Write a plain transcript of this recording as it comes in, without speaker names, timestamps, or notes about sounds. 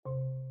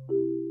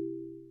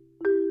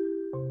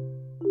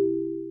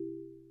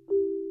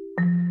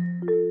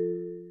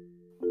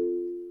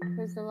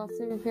Lord,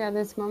 CVP at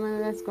this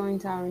moment. Let's go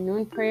into our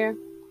noon prayer.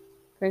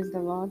 Praise the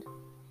Lord.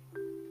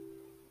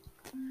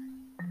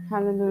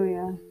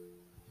 Hallelujah.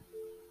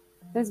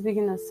 Let's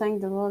begin to thank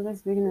the Lord.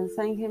 Let's begin to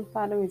thank Him.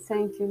 Father, we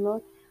thank you,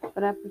 Lord,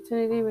 for the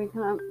opportunity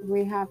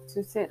we have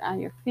to sit at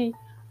your feet,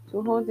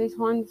 to hold these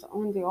hands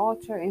on the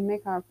altar and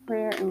make our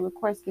prayer and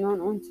request known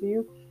unto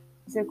you.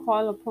 You say,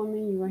 call upon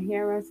me, you will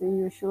hear us, and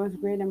you will show us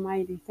great and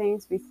mighty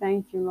things. We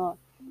thank you, Lord.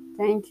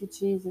 Thank you,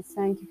 Jesus.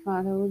 Thank you,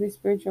 Father. Holy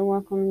Spirit, you're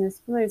welcome in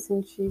this place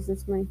in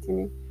Jesus' mighty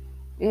name.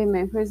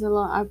 Amen. Praise the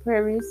Lord. Our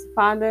prayer is,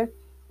 Father,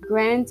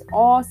 grant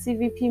all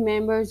CVP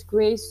members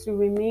grace to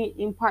remain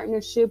in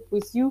partnership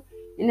with you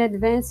in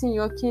advancing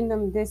your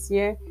kingdom this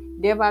year,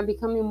 thereby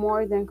becoming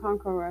more than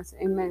conquerors.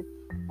 Amen.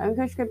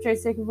 Our scripture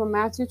is taken from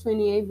Matthew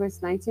 28,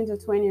 verse 19 to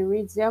 20. It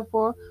reads,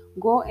 therefore,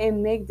 go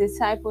and make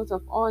disciples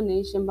of all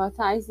nations,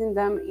 baptizing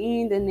them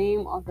in the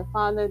name of the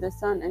Father, the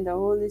Son, and the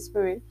Holy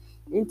Spirit,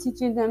 and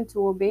teaching them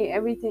to obey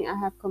everything I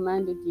have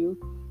commanded you.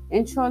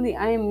 And surely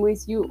I am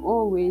with you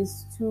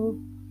always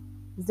to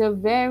the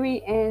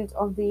very end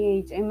of the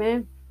age.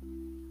 Amen.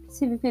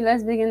 CVP,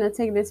 let's begin to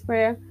take this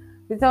prayer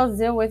without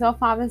zeal, without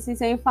fervency,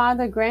 saying,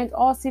 Father, grant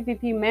all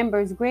CVP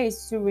members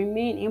grace to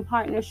remain in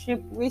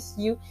partnership with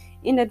you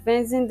in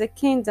advancing the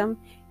kingdom,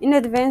 in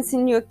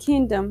advancing your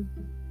kingdom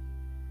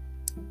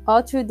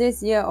all through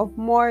this year of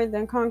more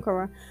than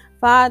conqueror.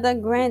 Father,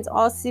 grant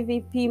all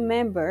CVP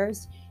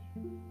members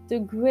the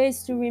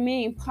grace to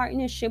remain in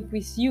partnership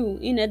with you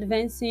in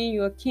advancing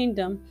your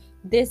kingdom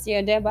this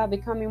year, thereby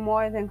becoming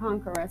more than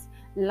conquerors.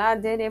 La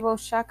derebo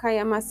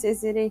shakaya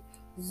masezere,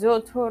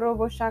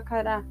 zotorobo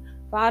shakara.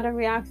 Father,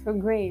 we ask for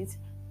grace.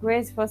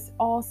 Grace for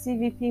all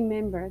CVP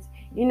members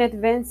in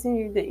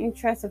advancing the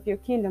interests of your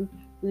kingdom.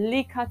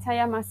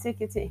 Likataya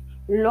masekete.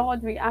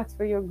 Lord, we ask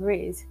for your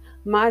grace.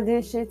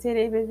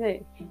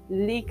 Madesheterebeze,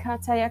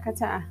 likataya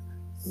kata,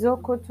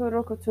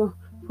 zokotorokoto.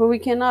 For we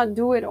cannot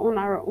do it on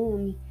our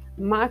own.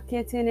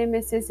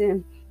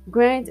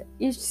 Grant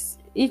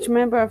each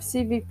member of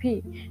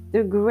CVP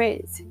the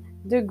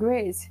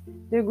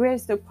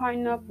grace to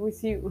partner up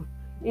with you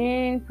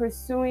in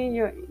pursuing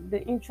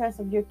the interests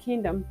of your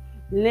kingdom.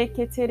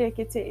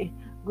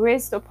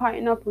 Grace to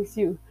partner up with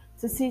you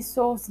to see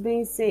souls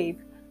being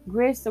saved.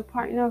 Grace to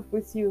partner up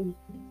with you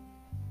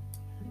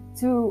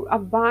to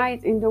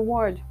abide in the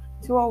word,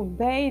 to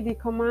obey the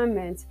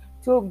commandments,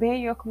 to obey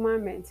your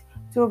commandments,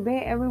 to obey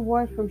every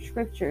word from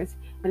scriptures.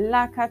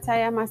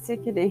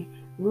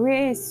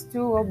 Grace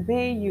to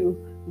obey you,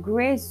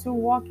 grace to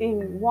walk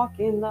in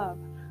love,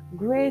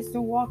 grace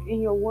to walk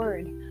in your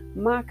word,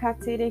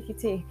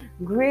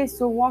 grace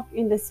to walk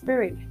in the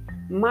spirit.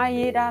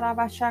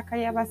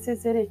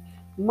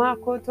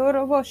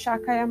 Makotorobo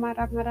shakaya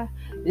maramara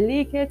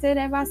likete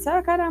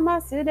basakara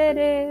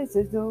masidere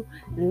zizo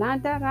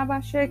landa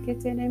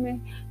rabasheketeneme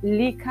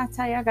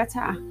likataya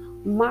gata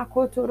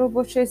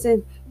makotorobo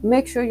shese.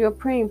 Make sure you're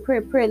praying.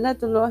 Pray. Let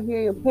the Lord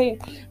hear your prayer.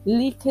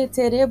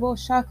 Likete rebo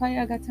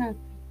shakaya gata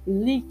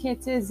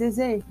likete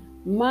zeze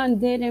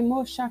mandere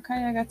mo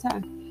shakaya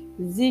gata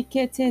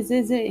zikete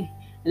zeze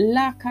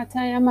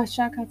lakataya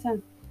mashakata.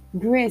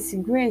 Grace.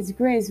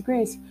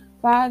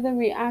 Father,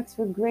 we ask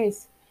for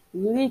grace.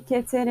 Grant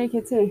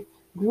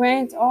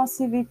all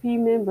CVP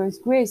members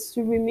grace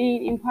to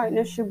remain in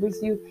partnership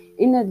with you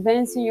in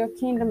advancing your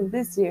kingdom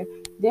this year,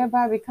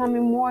 thereby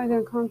becoming more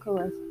than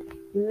conquerors.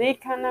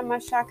 Lekana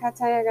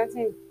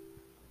mashakatayagate.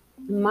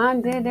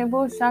 Mande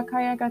debo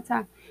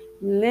shakayagata.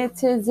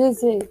 Lete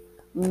zeze.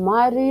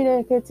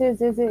 Marire kete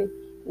zeze.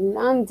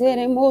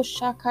 Landere mo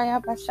shakaya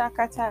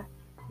bashakata.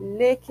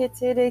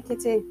 Lekete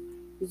rekete.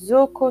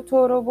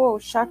 Zokotorobo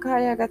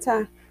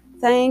shakayagata.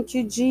 Thank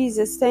you,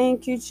 Jesus.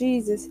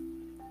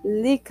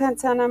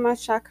 Likantana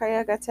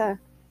mashakaya gata.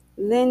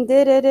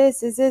 Lenderere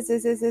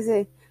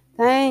zezezezezeze.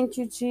 Thank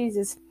you,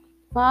 Jesus.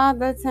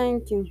 Father,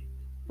 thank you.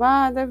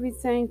 Father, we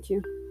thank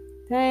you.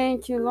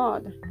 Thank you,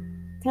 Lord.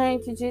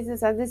 Thank you,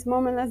 Jesus. At this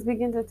moment, let's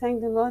begin to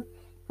thank the Lord.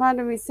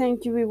 Father, we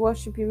thank you, we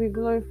worship you, we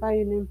glorify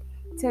your name.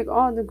 Take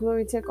all the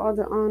glory, take all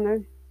the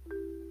honor.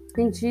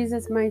 In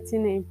Jesus' mighty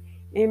name.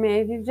 Amen.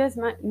 If you've just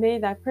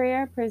made that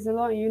prayer, praise the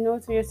Lord. You know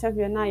to yourself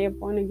you're not yet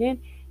born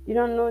again. You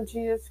don't know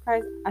Jesus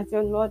Christ as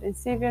your Lord and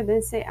Savior.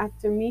 Then say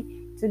after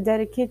me to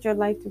dedicate your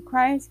life to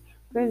Christ.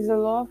 Praise the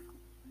Lord.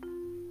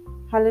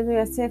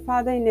 Hallelujah. Say,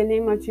 Father, in the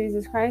name of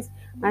Jesus Christ,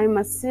 I am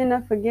a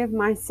sinner. Forgive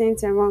my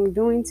sins and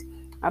wrongdoings.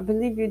 I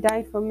believe you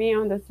died for me.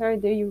 On the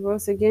third day you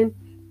rose again.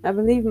 I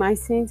believe my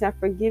sins are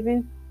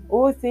forgiven.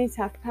 All things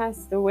have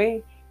passed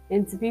away.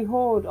 And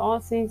behold, all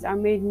things are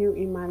made new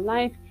in my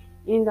life.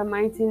 In the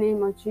mighty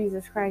name of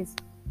Jesus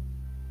Christ.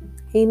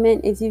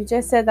 Amen. If you've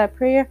just said that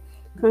prayer,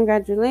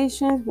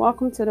 congratulations.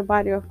 Welcome to the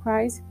body of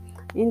Christ.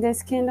 In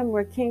this kingdom,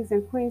 we're kings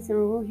and queens and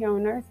rule here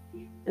on earth.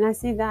 And I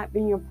see that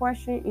being your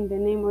portion in the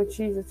name of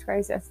Jesus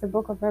Christ. As the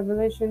book of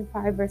Revelation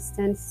 5 verse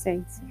 10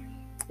 states.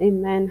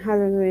 Amen.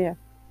 Hallelujah.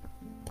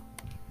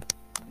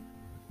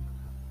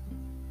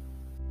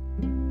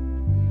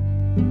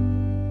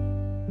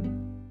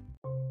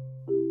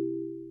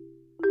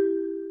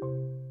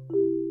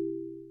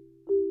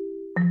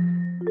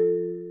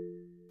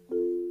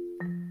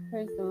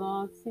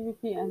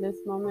 CVP, at this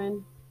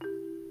moment,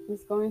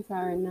 let's go into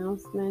our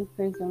announcement.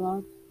 Praise the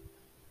Lord.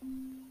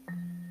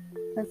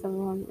 First of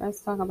all,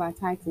 let's talk about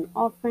tithes and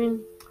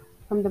offering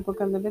from the book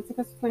of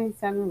Leviticus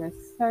 27, verse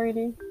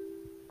 30.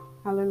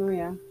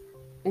 Hallelujah.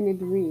 And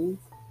it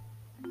reads,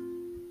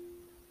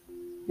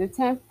 the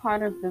 10th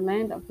part of the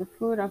land, of the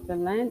fruit of the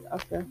land,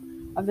 of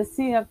the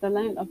seed of the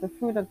land, of the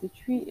fruit of the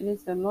tree, it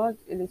is the Lord,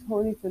 it is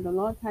holy to the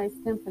Lord. Tithes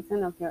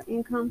 10% of your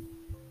income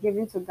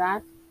given to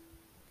God.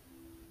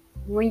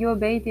 When you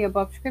obey the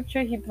above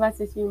scripture, he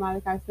blesses you.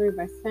 Malachi 3,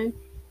 verse 10.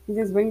 He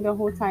says, bring the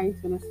whole tithe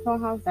to the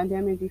storehouse, that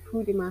there may be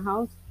food in my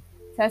house.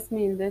 Test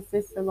me in this,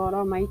 says the Lord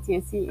Almighty,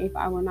 and see if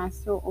I will not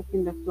still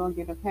open the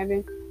floodgate of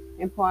heaven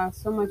and pour out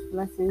so much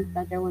blessings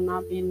that there will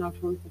not be enough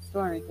room to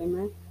store it.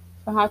 Amen.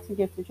 So how to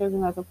give to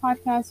Chosen as a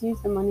podcast?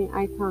 Use the money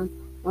icon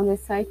on the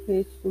site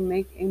page to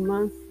make a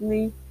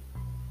monthly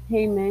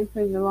payment.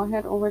 Praise the Lord.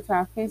 Head over to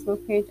our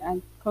Facebook page at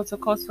Koso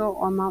Koso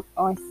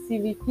or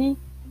CVP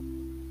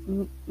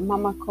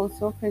Mama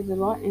Koso, praise the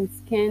Lord, and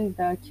scan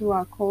the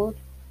QR code,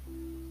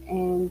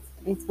 and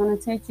it's going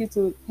to take you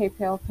to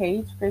PayPal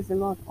page, praise the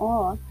Lord,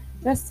 or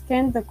just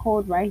scan the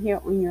code right here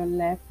on your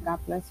left. God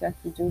bless you as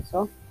you do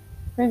so.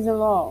 Praise the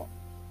Lord.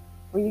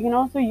 Or you can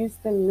also use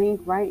the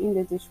link right in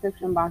the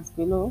description box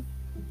below.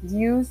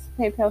 Use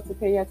PayPal to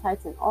pay your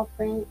tithes and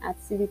offering at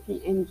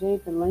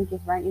CVPNJ. The link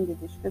is right in the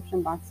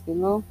description box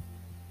below.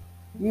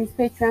 Use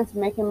Patreon to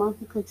make a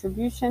monthly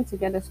contribution to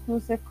get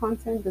exclusive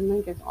content. The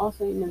link is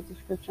also in the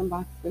description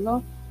box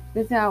below.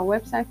 Visit our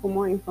website for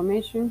more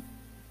information.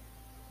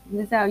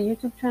 Visit our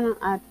YouTube channel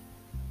at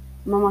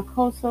Mama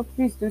Koso.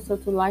 Please do so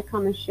to like,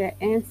 comment, share,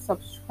 and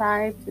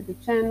subscribe to the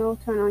channel.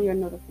 Turn on your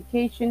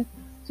notification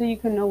so you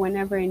can know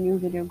whenever a new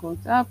video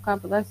goes up.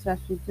 God bless you as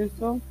you do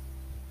so.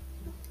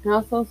 And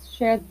also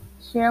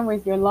share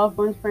with your loved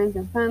ones, friends,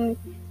 and family.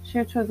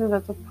 Share Chosen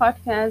Vessel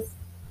podcast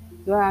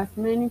to as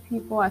many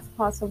people as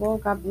possible.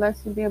 God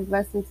bless you. Be a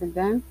blessing to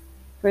them.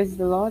 Praise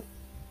the Lord.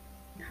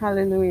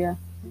 Hallelujah.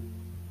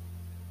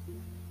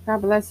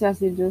 God bless you as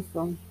you do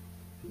so.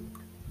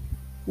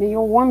 May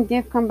your warm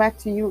gift come back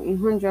to you in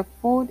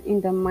 100-fold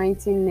in the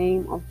mighty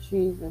name of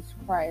Jesus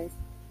Christ.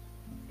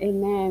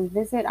 Amen.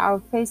 Visit our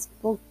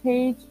Facebook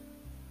page,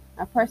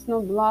 our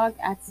personal blog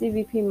at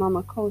CVP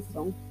Mama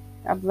Koso.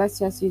 God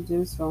bless you as you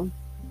do so.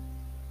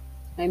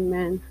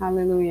 Amen.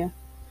 Hallelujah.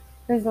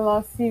 Praise the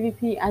Lord.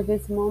 CVP, at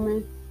this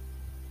moment,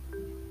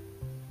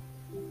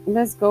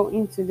 let's go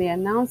into the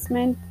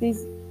announcement.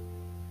 Please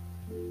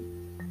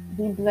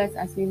be blessed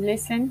as you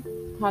listen.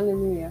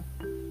 Hallelujah.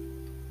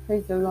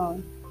 Praise the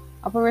Lord.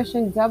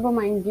 Operation Double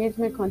My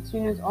Engagement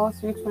continues all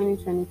through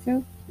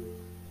 2022.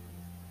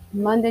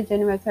 Monday,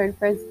 January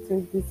 31st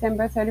to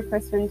December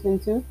 31st,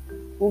 2022.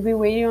 We'll be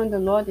waiting on the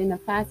Lord in a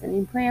fast and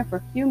in prayer for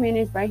a few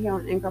minutes right here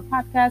on Anchor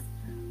Podcast.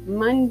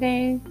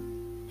 Monday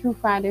through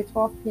Friday,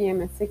 12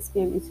 p.m. and 6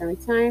 p.m. Eastern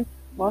Time.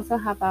 We also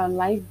have our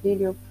live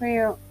video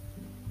prayer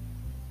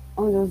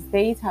on those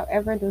days.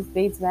 However, those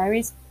dates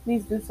varies.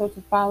 Please do so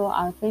to follow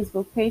our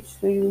Facebook page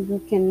so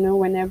you can know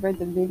whenever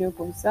the video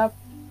goes up.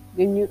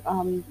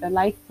 The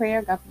live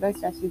prayer. God bless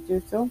you as you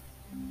do so.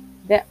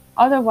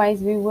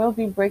 Otherwise, we will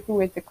be breaking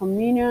with the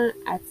communion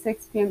at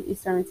 6 p.m.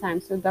 Eastern Time.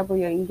 So double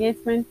your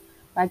engagement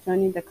by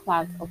joining the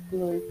clouds of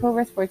glory.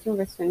 Proverbs 14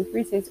 verse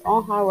 23 says,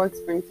 all hard work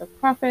brings a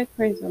profit.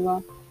 Praise the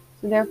Lord.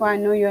 So therefore, I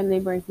know your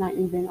labor is not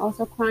in vain.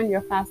 Also, crown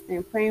your fasting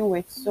and praying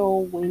with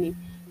soul winning.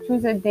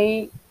 Choose a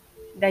day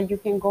that you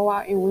can go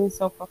out and win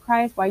soul for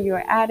Christ. While you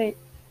are at it,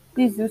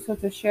 please do so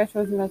to share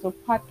Chosen Vessel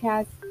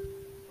podcast.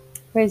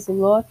 Praise the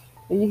Lord.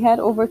 When you head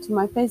over to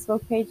my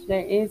Facebook page,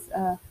 there is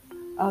a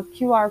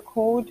QR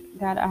code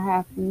that I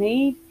have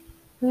made.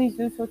 Please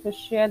do so to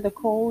share the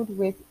code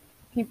with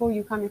people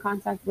you come in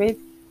contact with.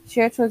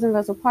 Share Chosen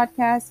Vessel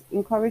podcast.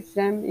 Encourage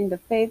them in the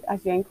faith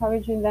as you're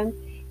encouraging them.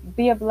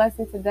 Be a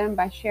blessing to them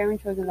by sharing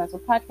Chosen Vessel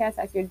podcast.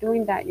 As you're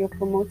doing that, you're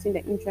promoting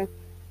the interest,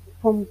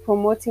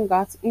 promoting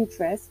God's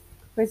interest.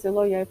 Praise the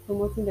Lord. You're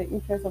promoting the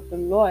interest of the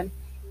Lord.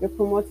 You're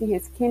promoting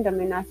his kingdom.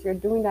 And as you're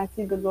doing that,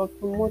 see the Lord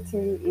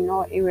promoting you in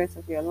all areas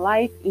of your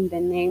life in the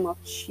name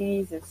of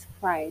Jesus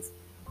Christ.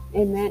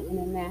 Amen and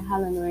amen.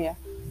 Hallelujah.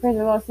 Praise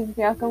the Lord.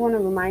 I also want to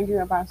remind you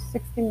about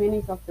 60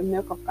 minutes of the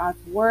milk of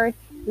God's word,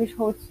 which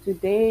holds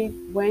today,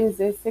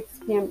 Wednesday, 6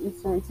 p.m.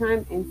 Eastern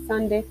Time, and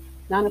Sunday,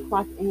 9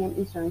 o'clock a.m.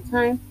 Eastern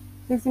Time.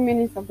 60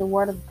 minutes of the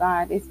word of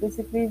God. It's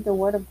basically the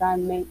word of God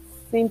made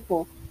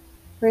simple.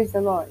 Praise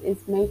the Lord.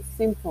 It's made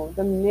simple.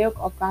 The milk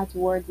of God's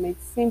word made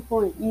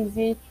simple and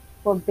easy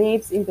for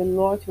babes in the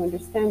Lord to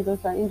understand.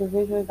 Those are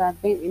individuals that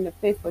have been in the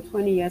faith for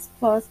 20 years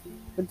plus,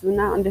 but do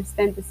not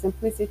understand the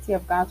simplicity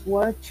of God's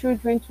word.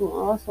 Children to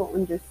also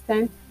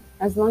understand.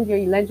 As long as you're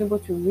eligible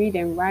to read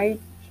and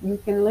write, you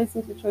can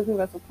listen to Chosen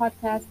Vessel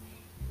podcast.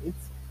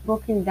 It's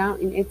broken down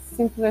in its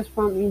simplest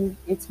form, in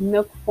its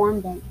milk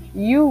form that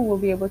you will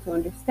be able to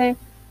understand.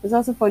 It's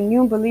also for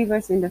new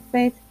believers in the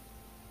faith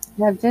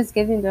who have just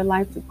given their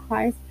life to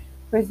Christ,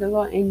 praise the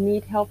Lord, and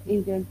need help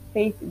in their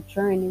faith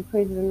journey,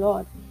 praise the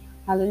Lord.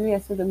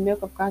 Hallelujah. So the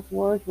milk of God's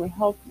word will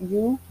help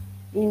you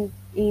in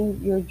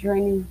your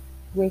journey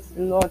with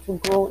the Lord, to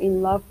grow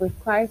in love with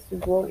Christ, to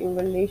grow in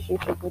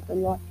relationship with the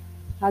Lord.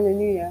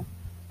 Hallelujah.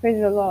 Praise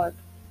the Lord.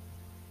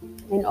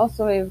 And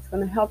also, it's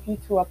going to help you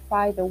to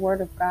apply the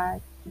Word of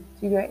God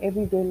to your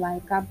everyday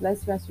life. God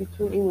bless you as you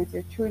tune in with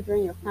your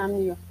children, your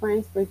family, your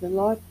friends. Praise the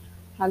Lord.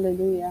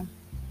 Hallelujah.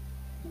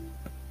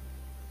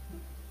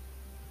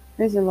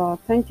 Praise the Lord.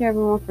 Thank you,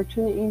 everyone, for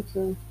tuning in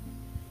to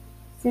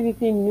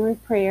CVP Noon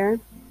Prayer.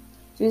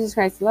 Jesus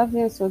Christ loves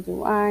you, and so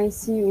do I.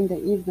 See you in the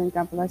evening.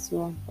 God bless you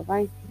all. Bye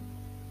bye.